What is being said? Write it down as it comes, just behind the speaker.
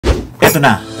Eto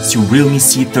na, si realme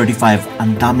C35.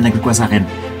 Ang dami nag-request sa akin.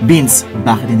 Vince,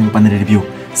 bakit hindi mo pa nare-review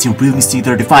si realme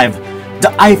C35,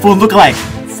 the iPhone lookalike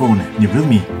phone ni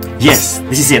Realme? Yes,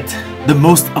 this is it. The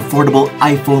most affordable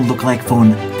iPhone lookalike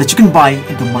phone that you can buy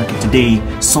in the market today.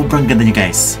 Sobrang ganda niya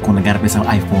guys. Kung nagharap sa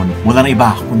iPhone, wala na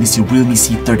iba kundi si realme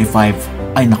C35.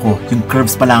 Ay nako, yung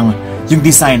curves pa lang, yung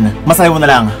design, masayaw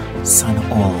na lang. Sana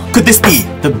all. Could this be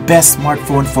the best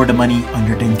smartphone for the money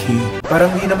under 10K? Parang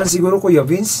hindi naman siguro, Kuya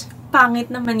Vince.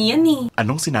 Pangit naman yan eh.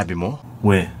 Anong sinabi mo?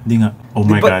 We, di nga. Oh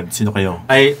my God, sino kayo?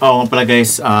 Ay, nga pala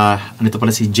guys, andito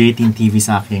pala si JTeen TV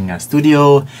sa aking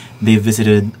studio. They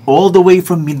visited all the way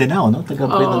from Mindanao, no?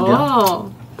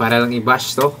 Oo. Para lang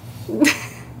i-bash to.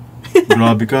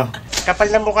 Grabe ka.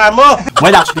 Kapal na mukha mo!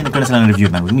 Well, actually, nagkaroon sila ng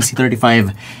review ng realme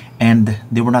C35 and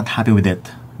they were not happy with it.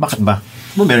 Bakit ba?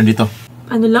 Ano meron dito?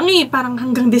 Ano lang eh, parang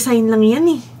hanggang design lang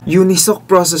yan eh. Unisoc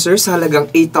processor sa halagang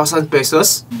 8,000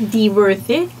 pesos? Di worth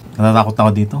it. Natatakot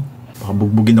ako dito. Baka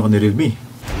bugbugin ako ni Realme.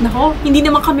 Nako, hindi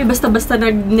naman kami basta-basta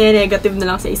nag-negative na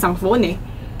lang sa isang phone eh.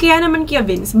 Kaya naman Kuya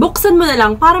Vince, buksan mo na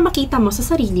lang para makita mo sa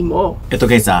sarili mo. Ito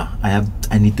guys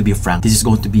I need to be frank. This is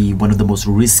going to be one of the most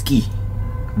risky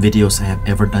videos I have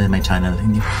ever done in my channel.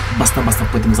 Hindi basta-basta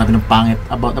pwede masabi ng pangit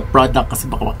about the product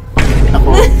kasi baka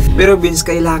ako. Pero Vince,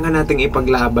 kailangan nating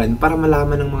ipaglaban para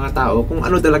malaman ng mga tao kung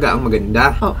ano talaga ang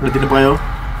maganda. Oh. Ready na ba kayo?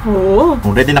 Oo.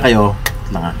 Kung ready na kayo,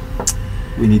 lang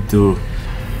we need to...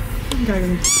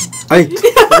 Ay!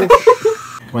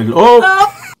 Oh!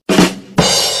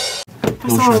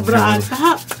 Sobra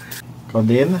ata. Ikaw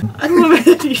din? Ano ba?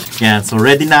 Yeah, so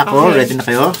ready na ako. Okay. Ready na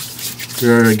kayo?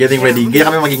 We're getting ready.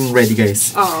 Kaya kami magiging ready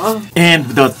guys. Oo. And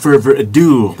without further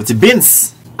ado, let's see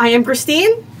Vince! I am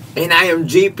Christine. And I am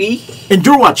JP. And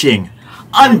you're watching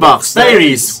Unbox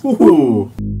Diaries!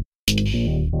 Woohoo!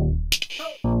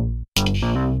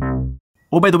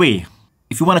 Oh, by the way,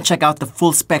 if you want to check out the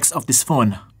full specs of this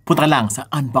phone, punta lang sa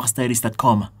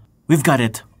unboxdiaries.com. We've got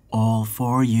it all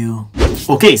for you.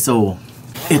 Okay, so,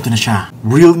 ito na siya.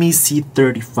 Realme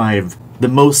C35, the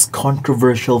most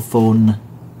controversial phone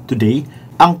today.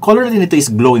 Ang color na nito is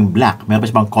glowing black. Meron pa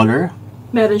siya bang color?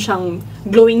 Meron siyang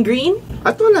glowing green.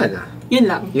 At wala na. Yun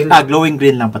lang. Glowing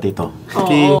green lang pati ito.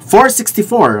 Okay.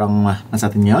 464 ang nasa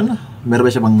atin yun. Meron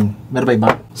ba siya bang, meron ba iba?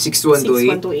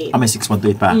 6128. May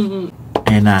 6128 pa.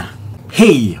 And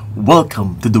hey,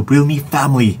 welcome to the Realme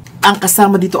family. Ang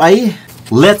kasama dito ay,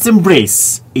 let's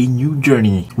embrace a new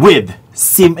journey with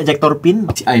SIM ejector pin.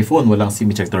 Si iPhone, walang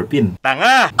SIM ejector pin.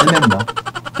 Tanga! Ano meron, no?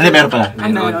 Ano meron pala?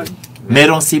 Meron.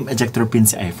 Merong SIM ejector pin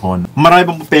si iPhone.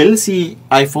 Marami bang papel si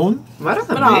iPhone?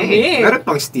 Marami. Meron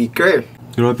pang sticker.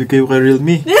 Grabe kayo kay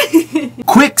Realme.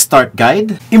 Quick start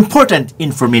guide. Important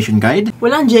information guide.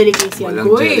 Walang jelly case yan.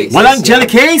 Walang jelly case. Walang jelly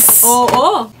case!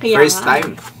 Oo. Kaya First nga.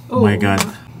 time. Oh my God.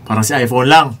 Parang si iPhone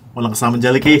lang. Walang kasamang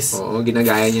jelly case. Oo,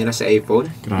 ginagaya niya na sa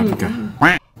iPhone. Grabe ka.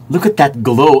 Look at that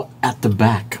glow at the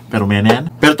back. Pero may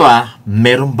yan. Pero to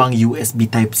meron bang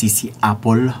USB Type-C si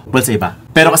Apple? Well, sa iba.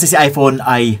 Pero kasi si iPhone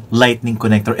ay Lightning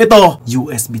connector. Ito,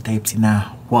 USB Type-C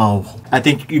na. Wow. I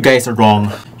think you guys are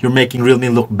wrong. You're making Realme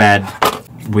look bad.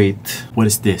 Wait, what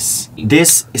is this?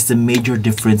 This is the major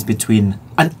difference between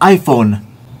an iPhone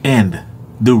and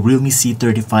the Realme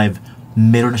C35.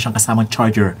 Meron na siyang kasamang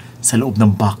charger sa loob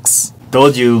ng box.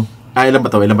 Told you. Ilan ba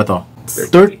to?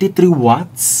 33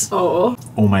 watts? Oo.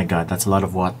 Oh my God, that's a lot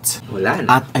of watts. Wala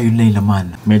na. At ayun na yung laman.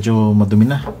 Medyo madumi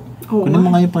na. Oo. Kunin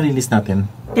mo nga yung pang-release natin.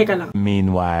 Teka lang.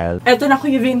 Meanwhile... Eto na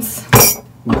Kuya Vince.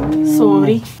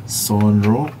 Sorry.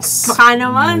 Sonrox. Baka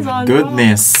naman, Sonrox.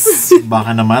 Goodness.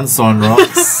 Baka naman,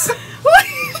 Sonrox.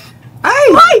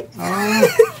 Ay!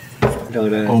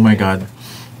 Oh my God.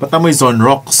 Ba't amoy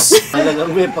Sonrox?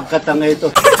 Talagang may pagkatanga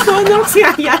ito. Sonrox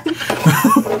nga yan.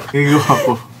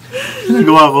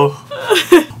 Nagawa ko.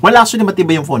 Well, actually,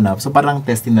 matibay yung phone na. So, parang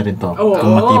testing na rin to.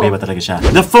 Kung matibay ba talaga siya.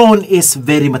 The phone is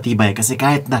very matibay kasi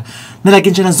kahit na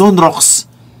nalagyan siya ng Sonrox,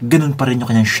 ganun pa rin yung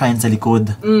kanyang shine sa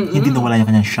likod. Hindi nawala yung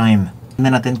kanyang shine.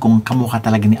 Tingnan natin kung kamukha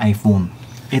talaga ni iPhone.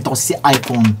 Ito kasi si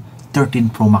iPhone 13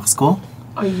 Pro Max ko.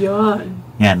 Ayan.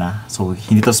 Yan So,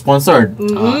 hindi to sponsored.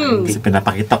 Kasi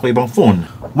pinapakita ko ibang phone.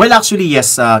 Well, actually,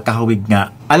 yes, kahawig nga.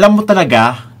 Alam mo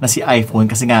talaga na si iPhone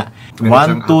kasi nga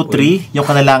 1, 2, 3 yung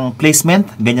kanilang placement.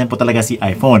 Ganyan po talaga si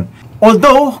iPhone.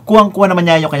 Although, kuwang-kuwa naman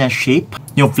niya yung kanyang shape.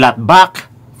 Yung flat back,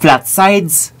 flat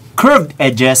sides, curved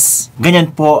edges. Ganyan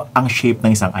po ang shape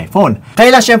ng isang iPhone. Kaya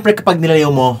lang, syempre, kapag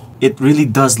nilayo mo, it really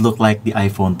does look like the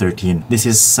iPhone 13. This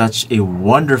is such a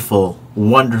wonderful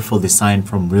design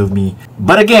from Realme.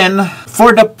 But again,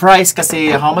 for the price kasi,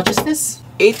 how much is this?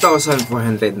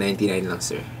 8,499 lang,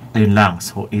 sir. Ayun lang.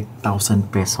 So,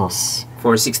 8,000 pesos.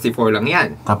 464 lang yan.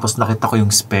 Tapos nakita ko yung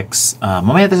specs.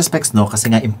 Mamaya tayo sa specs, no? Kasi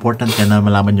nga important yan na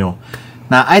malaman nyo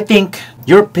na I think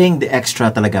you're paying the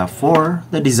extra talaga for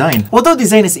the design. Although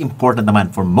design is important naman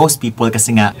for most people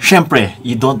kasi nga, syempre,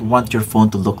 you don't want your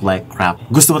phone to look like crap.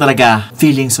 Gusto mo talaga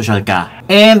feeling social ka.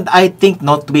 And I think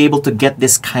not to be able to get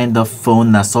this kind of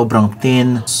phone na sobrang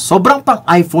thin, sobrang pang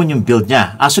iPhone yung build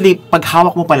niya. Actually, pag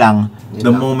hawak mo pa lang, the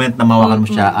moment na mawakan mo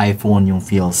siya, iPhone yung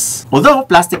feels. Although,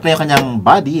 plastic na yung kanyang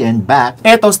body and back,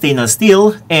 eto stainless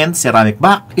steel and ceramic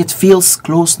back. It feels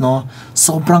close, no?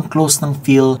 Sobrang close ng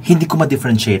feel. Hindi ko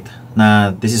ma-differentiate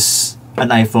na this is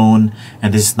an iPhone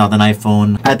and this is not an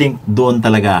iPhone. I think doon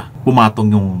talaga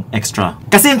pumatong yung extra.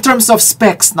 Kasi in terms of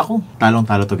specs, naku,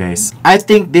 talong-talo to guys. I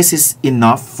think this is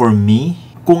enough for me.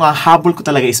 Kung ang habol ko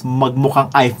talaga is magmukhang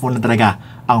iPhone na talaga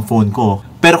ang phone ko.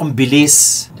 Pero kung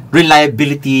bilis,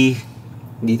 reliability,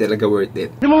 Hindi talaga worth it.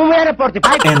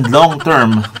 and long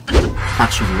term,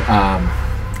 actually,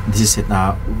 this is it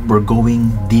na. We're going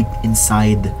deep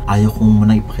inside. Ayaw kong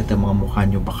muna ipakita mga mukha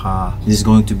nyo. Baka this is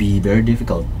going to be very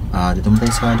difficult. Dito mo tayo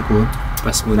sa likod.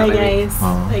 Pas muna Bye kami. guys.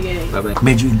 Bye guys. Bye-bye.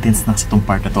 Medyo intense na kasi itong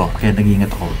part na to. Kaya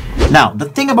nag-iingat ako. Now, the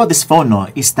thing about this phone, no,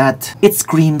 is that it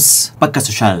screams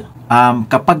pagka-social.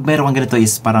 Kapag meron kang ganito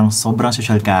is parang sobrang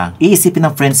social ka, iisipin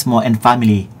ng friends mo and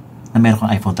family na meron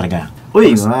kang iPhone talaga.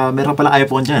 Uy, meron pala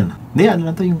iPhone dyan. Hindi, ano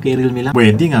lang to, yung kay Realme lang.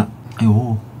 Pwede nga. Ay,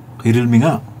 oo. Kay Realme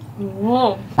nga.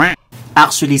 Wow.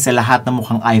 Actually, sa lahat ng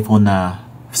mukhang iPhone na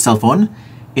cellphone,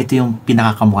 ito yung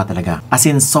pinakakamukha talaga. As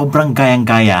in, sobrang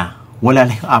gayang-gaya. Wala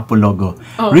lang yung Apple logo.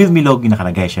 Realme logo yung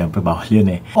nakalagay. Siyempre, bawal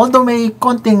yun eh. Although may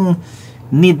konting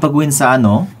need pagawin sa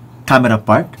camera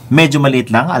part. Medyo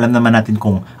maliit lang. Alam naman natin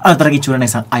kung ano talaga itsura ng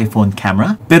isang iPhone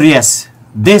camera. Pero yes,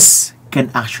 this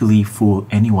can actually fool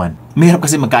anyone. Mayroon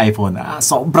kasi magka-iPhone.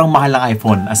 Sobrang mahal ng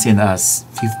iPhone. As in,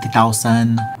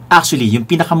 50,000. Actually, yung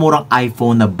pinakamurang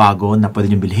iPhone na bago na pwede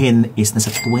nyo bilhin is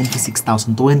nasa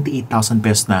 26,000, 28,000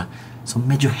 pesos na. So,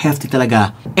 medyo hefty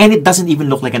talaga. And it doesn't even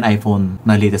look like an iPhone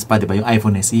na latest pa, diba? Yung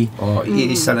iPhone SE. Oh,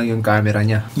 iisa lang yung camera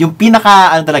niya. Yung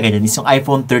pinaka, talaga yan, is yung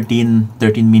iPhone 13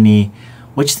 mini,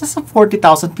 which is nasa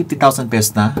 40,000, 50,000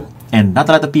 pesos na. And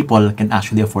not a lot of people can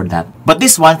actually afford that. But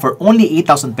this one, for only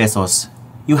 8,000 pesos,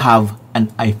 you have an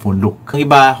iPhone look. Ang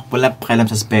iba, wala pakialam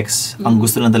sa specs. Ang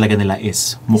gusto lang talaga nila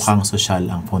is mukhang social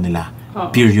ang phone nila.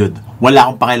 Period. Wala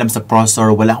akong pakialam sa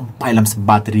processor, wala akong pakialam sa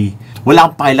battery, wala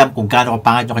akong pakialam kung gaano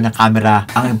kapangit yung kanyang camera.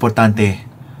 Ang importante,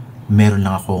 meron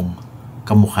lang akong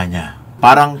kamukha niya.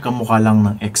 Parang kamukha lang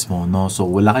ng ex mo, no? So,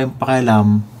 wala kayong pakialam,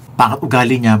 pangit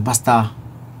ugali niya, basta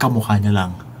kamukha niya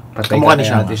lang. Kamukha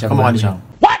niya siya. Kamukha niya siya.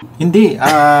 What? Hindi,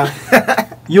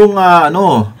 yung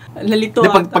Lalito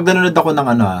pag nanonood ako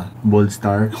ng Bold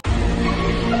Star,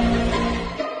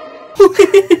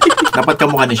 dapat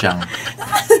kamukha ni Siyang.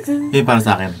 Yun para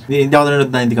sa akin. Hindi ako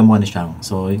nanonood na hindi kamukha ni Siyang.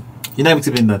 So, yun na ibig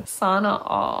sabihin doon. Sana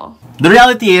all. The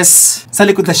reality is, sa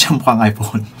likod na siya mukhang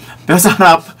iPhone. Pero sa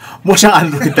harap, mukha siyang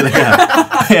Android talaga.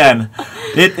 Ayan.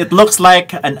 It looks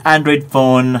like an Android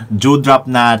phone, dewdrop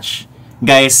notch.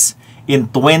 Guys, in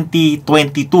 2022,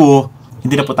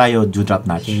 hindi na po tayo dewdrop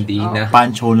notch. Hindi na.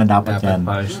 Punch hole na dapat yan.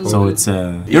 punch hole. So, it's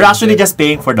you're actually just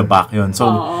paying for the back yun. So,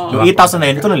 yung 8,000 na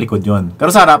yun, ito lang likod yun. Pero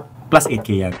sa harap, plus 8K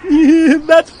yan.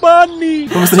 That's funny!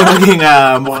 Kung gusto nyo maging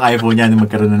mukhang iPhone yan,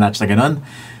 magkaroon na notch na ganun.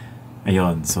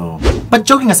 Ayun, so. But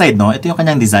joking aside, no, ito yung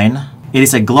kanyang design. It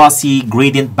is a glossy,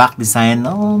 gradient back design.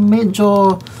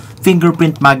 Medyo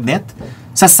fingerprint magnet.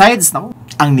 Sa sides, no,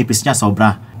 ang nipis niya,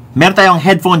 sobra. Meron tayong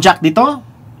headphone jack dito.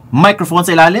 Microphone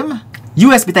sa ilalim.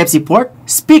 USB Type-C port,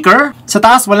 speaker, sa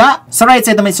taas wala. Sa right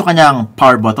side naman is yung kanyang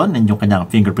power button and yung kanyang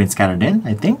fingerprint scanner din,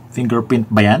 I think.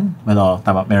 Fingerprint ba yan? Well,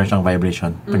 tama, meron siyang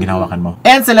vibration pag hinawakan mo.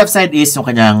 And sa left side is yung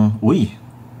kanyang,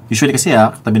 usually kasi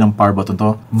katabi ng power button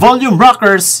to, volume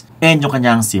rockers, and yung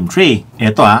kanyang SIM tray.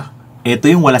 Ito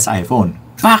yung wala sa iPhone.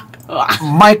 Fuck!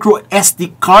 Micro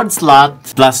SD card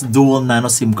slot plus dual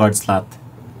nano SIM card slot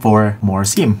for more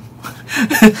SIM.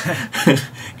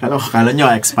 Kala nyo,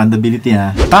 expandability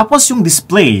Tapos yung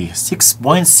display,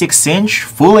 6.6 inch,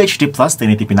 Full HD Plus,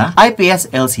 1080p na,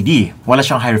 IPS LCD. Wala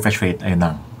siyang high refresh rate, ayun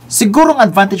lang. Siguro ang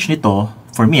advantage nito,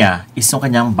 for me is yung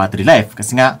kanyang battery life.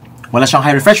 Kasi nga, wala siyang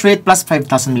high refresh rate, plus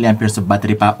 5,000 mAh of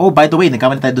battery pa. Oh, by the way,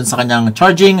 nagkamali tayo dun sa kanyang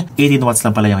charging, 18 watts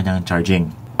lang pala yung kanyang charging.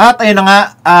 At ayun na nga,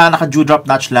 naka-dewdrop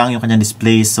notch lang yung kanyang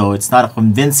display, so it's not a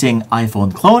convincing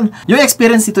iPhone clone. Yung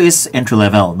experience nito is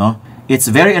entry-level, no? It's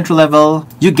very entry-level.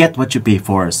 You get what you pay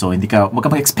for. So, wag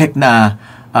ka mag-expect na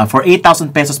for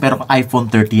 8,000 pesos meron kang iPhone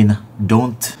 13.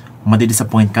 Don't.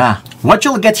 Madi-disappoint ka. What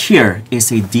you'll get here is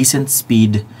a decent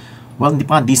speed Well, hindi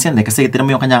pa nga decent eh. Kasi tinan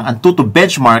mo yung kanyang Antutu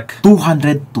benchmark,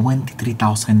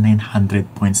 223,900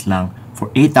 points lang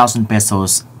for 8,000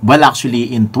 pesos. Well,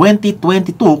 actually, in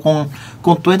 2022, kung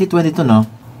 2022, no,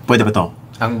 pwede ba to?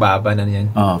 Ang baba na yan.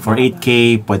 For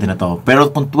 8K, pwede na to. Pero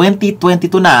kung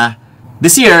 2022 na,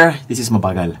 this year, this is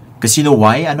mabagal. Kasi you know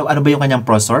why? Ano ba yung kanyang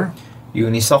processor?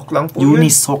 Unisoc lang po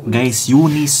Unisoc, guys.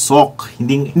 Unisoc.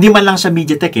 Hindi man lang siya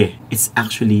MediaTek eh. It's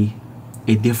actually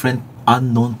a different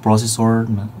unknown processor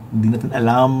na hindi natin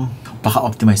alam. Baka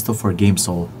optimized to for games.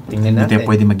 So, tingnan hindi natin. tayo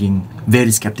pwede maging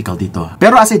very skeptical dito.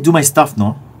 Pero as I do my stuff,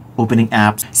 no? Opening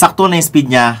apps, sakto na yung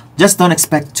speed niya. Just don't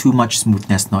expect too much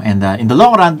smoothness, no? And in the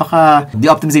long run, baka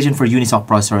the optimization for Unisoc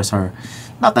processors are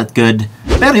not that good.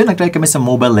 Pero yun, nag-try kami sa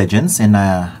Mobile Legends and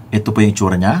ito po yung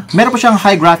itsura niya. Meron po siyang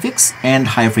high graphics and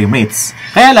high frame rates.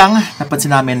 Kaya lang,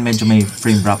 napansin namin medyo may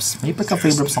frame drops. May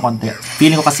pagka-frame drops na konti.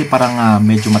 Feeling ko kasi parang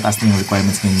medyo mataas na yung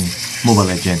requirements ng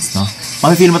Mobile Legends, no?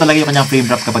 Mami-feel mo talaga yung kanyang frame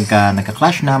drop kapag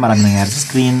nagka-clash na, marami nangyari sa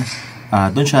screen.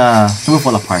 Doon siya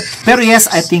fall apart. Pero yes,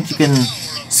 I think you can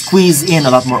squeeze in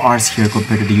a lot more hours here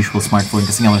compared to the usual smartphone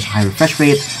kasi nga wala siyang high refresh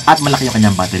rate at malaki yung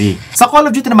kanyang battery. Sa Call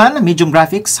of Duty naman, medium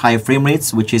graphics, high frame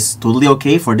rates, which is totally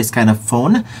okay for this kind of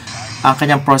phone. Ang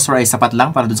kanyang processor ay sapat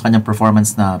lang para dun sa kanyang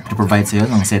performance na provide sa'yo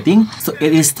ng setting. So,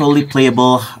 it is totally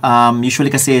playable.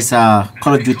 Usually kasi sa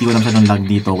Call of Duty, walang ganun lag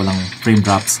dito, walang frame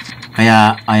drops.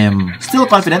 Kaya, I am still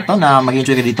confident no, na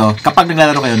mag-enjoy ka dito kapag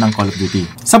naglalaro kayo ng Call of Duty.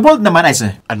 Sa Bold naman, ay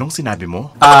Anong sinabi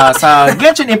mo? sa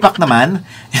Genshin Impact naman,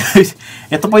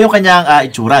 ito po yung kanyang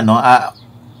itsura, no?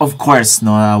 Of course,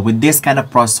 no, with this kind of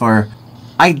processor,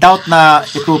 I doubt na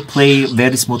it will play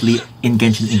very smoothly in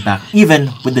Genshin Impact,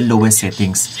 even with the lowest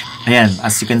settings. Ayan,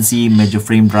 as you can see, medyo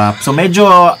frame drop. So,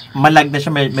 medyo malag na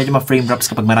siya, medyo ma-frame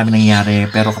drops kapag marami nangyayari.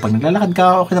 Pero kapag naglalakad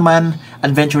ka, okay naman.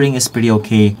 Adventuring is pretty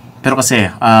okay. Pero kasi,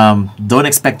 don't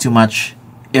expect too much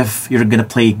if you're gonna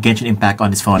play Genshin Impact on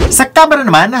this phone. Sa camera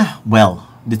naman, well,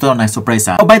 dito lang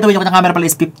na-surprise ha. Oh, by the way, yung kanyang camera pala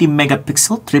is 50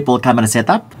 megapixel triple camera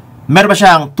setup. Meron pa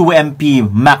siyang 2MP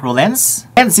macro lens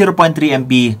and 0.3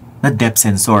 MP na depth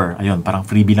sensor. Ayun, parang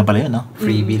freebie lang pala yun, no?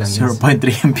 Freebie lang yun.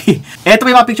 0.3 MP. Ito pa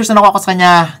yung mga pictures na nakuha ko sa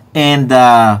kanya. And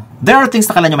there are things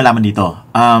na kailangan nyo malaman dito.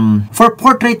 For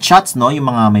portrait shots, no, yung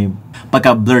mga may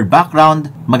pagka-blurred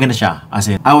background, maganda siya. As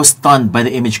in, I was stunned by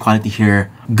the image quality here.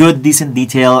 Good, decent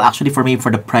detail. Actually, for me,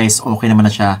 for the price, okay naman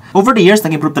na siya. Over the years,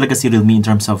 nag-improve talaga si Realme in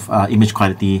terms of image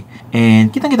quality.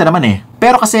 And kitang-kita naman eh.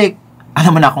 Pero kasi,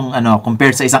 alam mo na kung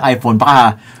compared sa isang iPhone,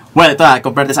 baka, well, ito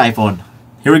compared sa iPhone.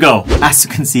 Here we go. As you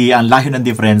can see, ang layo ng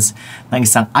difference ng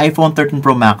isang iPhone 13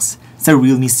 Pro Max sa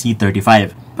realme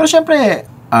C35. Pero syempre,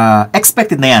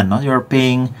 expected na yan, no?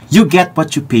 You get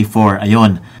what you pay for.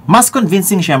 Ayun. Mas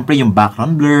convincing syempre yung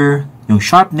background blur, yung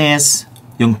sharpness,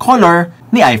 yung color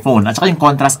ni iPhone. At saka yung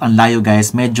contrast, ang layo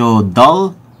guys. Medyo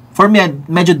dull. For me,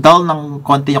 medyo dull ng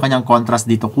konti yung kanyang contrast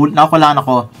dito. Nakukulangan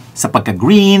ako sa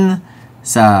pagka-green,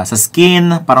 sa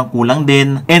skin, parang kulang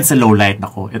din. And sa low light,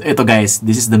 nako. Ito guys,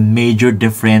 this is the major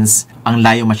difference. Ang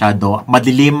layo masyado.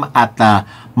 Madilim at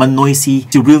man-noisy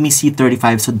si Realme C35.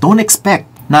 So don't expect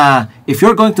na if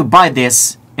you're going to buy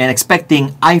this and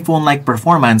expecting iPhone-like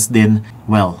performance din,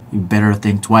 well, you better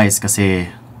think twice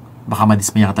kasi baka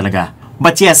madismaya ka talaga.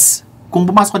 But yes, kung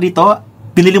pumasok ka dito,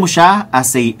 pinili mo siya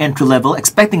as a entry-level,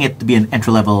 expecting it to be an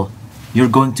entry-level,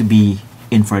 you're going to be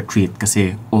in for a treat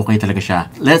kasi okay talaga siya.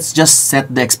 Let's just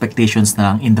set the expectations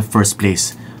na lang in the first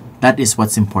place. That is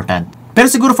what's important.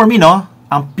 Pero siguro for me, no,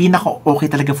 ang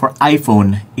pinaka-okay talaga for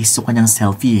iPhone is yung kanyang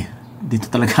selfie.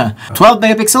 Dito talaga. 12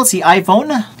 megapixel si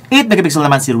iPhone, 8 megapixel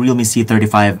naman si Realme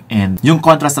C35, and yung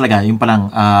contrast talaga, yung palang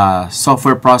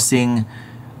software processing,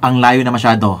 ang layo na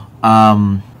masyado.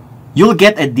 You'll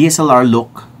get a DSLR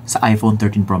look sa iPhone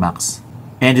 13 Pro Max.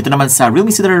 And dito naman sa Realme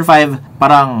C35,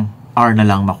 parang R na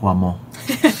lang makuha mo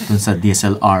dun sa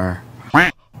DSLR.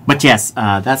 But yes,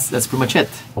 that's pretty much it.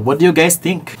 What do you guys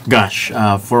think? Gosh,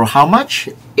 for how much?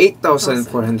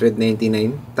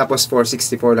 8,499. Tapos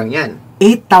 464 lang yan.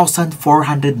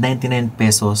 8,499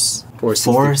 pesos.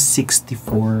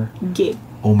 464 gig.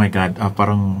 Oh my God,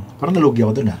 parang nalugi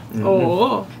ako dun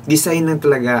Oo. Design lang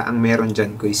talaga ang meron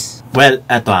dyan, quiz. Well,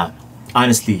 eto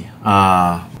honestly,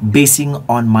 basing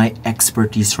on my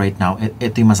expertise right now,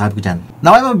 ito yung masabi ko dyan.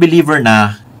 Now, I'm a believer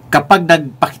na kapag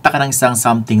nagpakita ka ng isang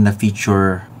something na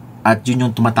feature at yun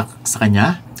yung tumatak sa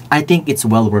kanya, I think it's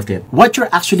well worth it. What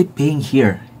you're actually paying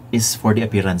here is for the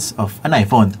appearance of an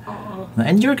iPhone.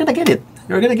 And you're gonna get it.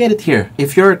 You're gonna get it here.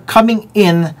 If you're coming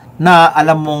in na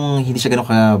alam mong hindi siya ganun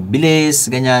kabilis,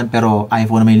 ganyan, pero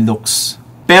iPhone naman yung looks.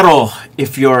 Pero,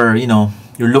 if you're,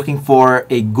 you're looking for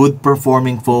a good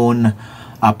performing phone,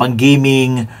 pang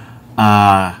gaming,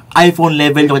 iPhone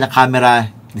level yung kanyang camera,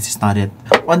 this is not it.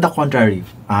 on the contrary,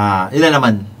 ilan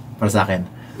naman para sa akin.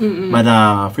 But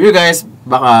for you guys,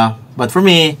 baka, but for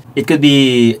me, it could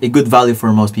be a good value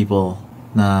for most people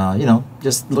na, you know,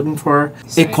 just looking for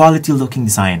a quality looking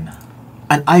design.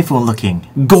 An iPhone looking,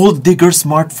 gold digger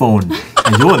smartphone.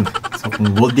 Ayun. So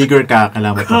kung gold digger ka,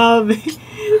 kailangan mo to. Grabe.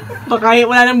 Baka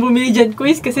wala nang bumili dyan,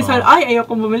 quiz. Kasi ayaw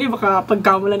kong bumili. Baka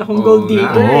pagkamulan akong gold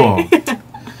digger.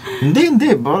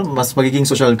 Hindi. Mas magiging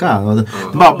social ka.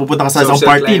 Diba, pupunta ka sa isang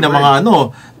party ng mga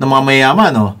ng mga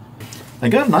mayayaman, no? I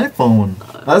got an iPhone.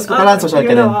 Tapos kailangan social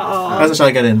ka din. Kailangan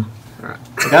social ka din.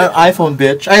 I got an iPhone,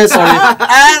 bitch. Ay, sorry.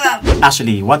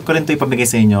 Actually, want ko rin ito ipamigay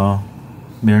sa inyo.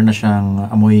 Meron na siyang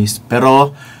amoy.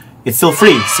 Pero, it's still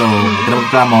free. So, huwag ka na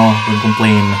magreklamo. Don't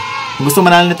complain. Kung gusto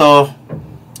manalo nito,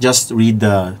 just read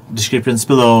the descriptions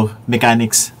below.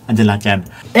 Mechanics, andyan lahat yan.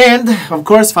 And, of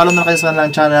course, follow na kayo sa kanilang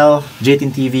channel,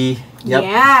 J18 TV. Yep.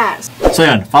 Yes! So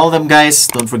yun, follow them guys.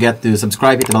 Don't forget to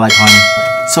subscribe, hit the bell icon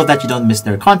so that you don't miss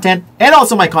their content. And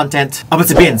also my content about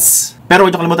si Vince. Pero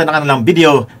huwag niyo kalimutan ang kanilang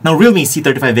video ng realme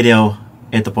C35 video.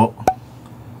 Ito po.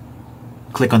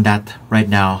 Click on that right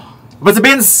now. About si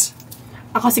Vince!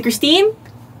 Ako si Christine.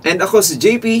 And ako si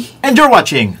JP. And you're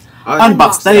watching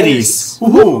Unbox Diaries.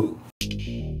 Woohoo!